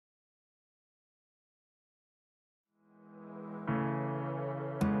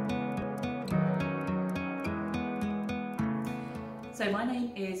So my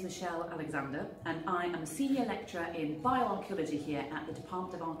name is Michelle Alexander and I am a Senior Lecturer in Bioarchaeology here at the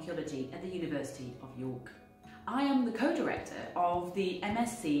Department of Archaeology at the University of York. I am the co-director of the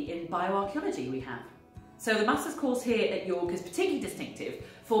MSc in Bioarchaeology we have. So the Master's course here at York is particularly distinctive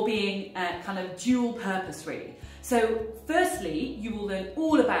for being kind of dual purpose really. So firstly, you will learn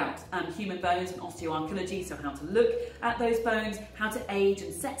all about human bones and osteoarchaeology, so how to look at those bones, how to age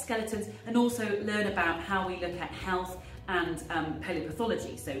and set skeletons, and also learn about how we look at health and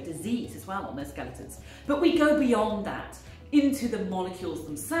paleopathology, so disease as well on those skeletons. But we go beyond that into the molecules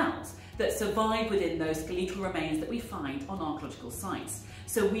themselves that survive within those skeletal remains that we find on archaeological sites.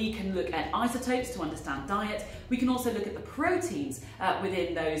 So we can look at isotopes to understand diet. We can also look at the proteins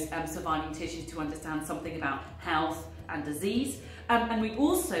within those surviving tissues to understand something about health and disease. And we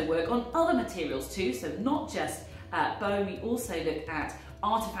also work on other materials too, so not just bone, we also look at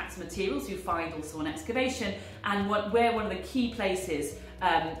artifacts and materials you find also on excavation, and we're one of the key places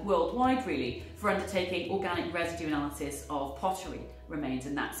worldwide really for undertaking organic residue analysis of pottery remains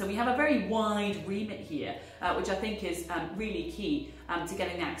and that. So we have a very wide remit here, which I think is really key to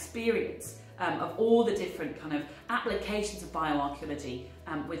getting that experience of all the different kind of applications of bioarchaeology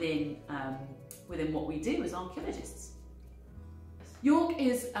within what we do as archaeologists. York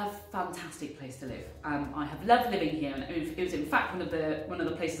is a fantastic place to live. I have loved living here, and it was in fact one of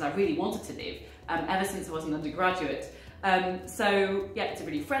the places I really wanted to live ever since I was an undergraduate. So yeah, it's a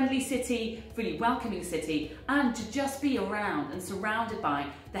really friendly city, really welcoming city, and to just be around and surrounded by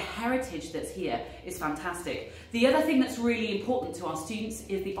the heritage that's here is fantastic. The other thing that's really important to our students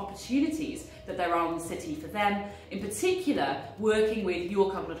is the opportunities that there are in the city for them, in particular working with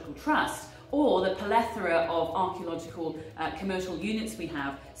York Archaeological Trust, or the plethora of archaeological commercial units we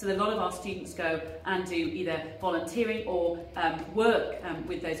have, so that a lot of our students go and do either volunteering or work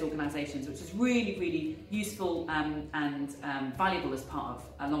with those organisations, which is really, really useful and valuable as part of,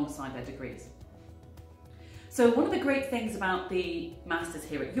 alongside their degrees. So one of the great things about the Masters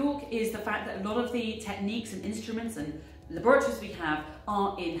here at York is the fact that a lot of the techniques and instruments and laboratories we have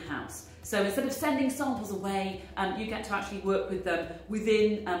are in-house. So instead of sending samples away, you get to actually work with them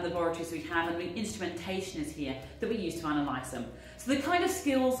within the laboratories we have, and the instrumentation is here that we use to analyse them. So the kind of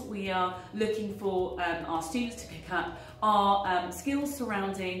skills we are looking for our students to pick up are skills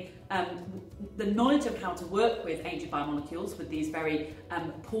surrounding the knowledge of how to work with ancient biomolecules, with these very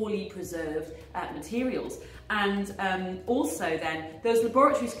poorly preserved materials, and also then those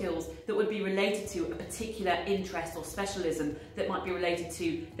laboratory skills that would be related to a particular interest or specialism that might be related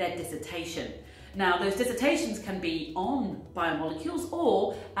to their dissertation. Now, those dissertations can be on biomolecules,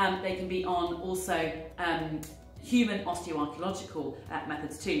 or they can be on also human osteoarchaeological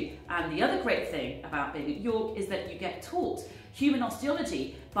methods too. And the other great thing about being at York is that you get taught human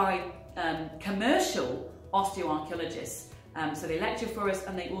osteology by commercial osteoarchaeologists. So they lecture for us,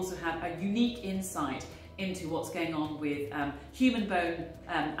 and they also have a unique insight into what's going on with human bone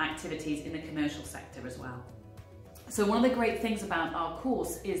activities in the commercial sector as well. So one of the great things about our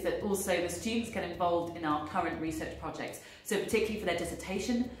course is that also the students get involved in our current research projects. So particularly for their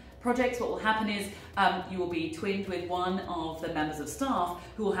dissertation projects, what will happen is you will be twinned with one of the members of staff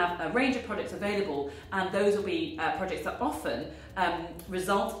who will have a range of projects available, and those will be projects that often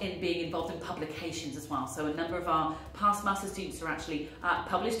result in being involved in publications as well. So a number of our past master students are actually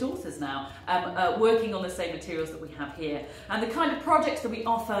published authors now, working on the same materials that we have here. And the kind of projects that we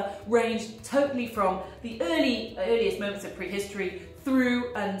offer range totally from the earliest moments of prehistory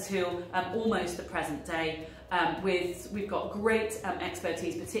through until almost the present day. We've got great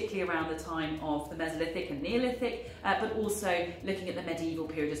expertise, particularly around the time of the Mesolithic and Neolithic, but also looking at the medieval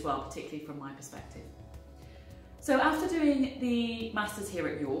period as well, particularly from my perspective. So after doing the Masters here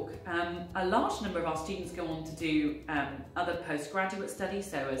at York, a large number of our students go on to do other postgraduate studies,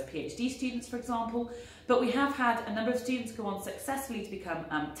 so as PhD students, for example. But we have had a number of students go on successfully to become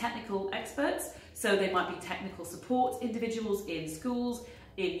technical experts, so they might be technical support individuals in schools,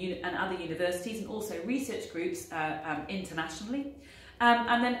 and other universities, and also research groups internationally.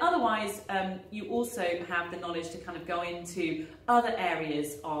 And then otherwise, you also have the knowledge to kind of go into other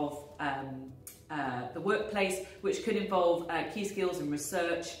areas of the workplace, which could involve key skills in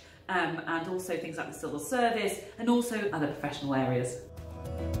research, and also things like the civil service, and also other professional areas.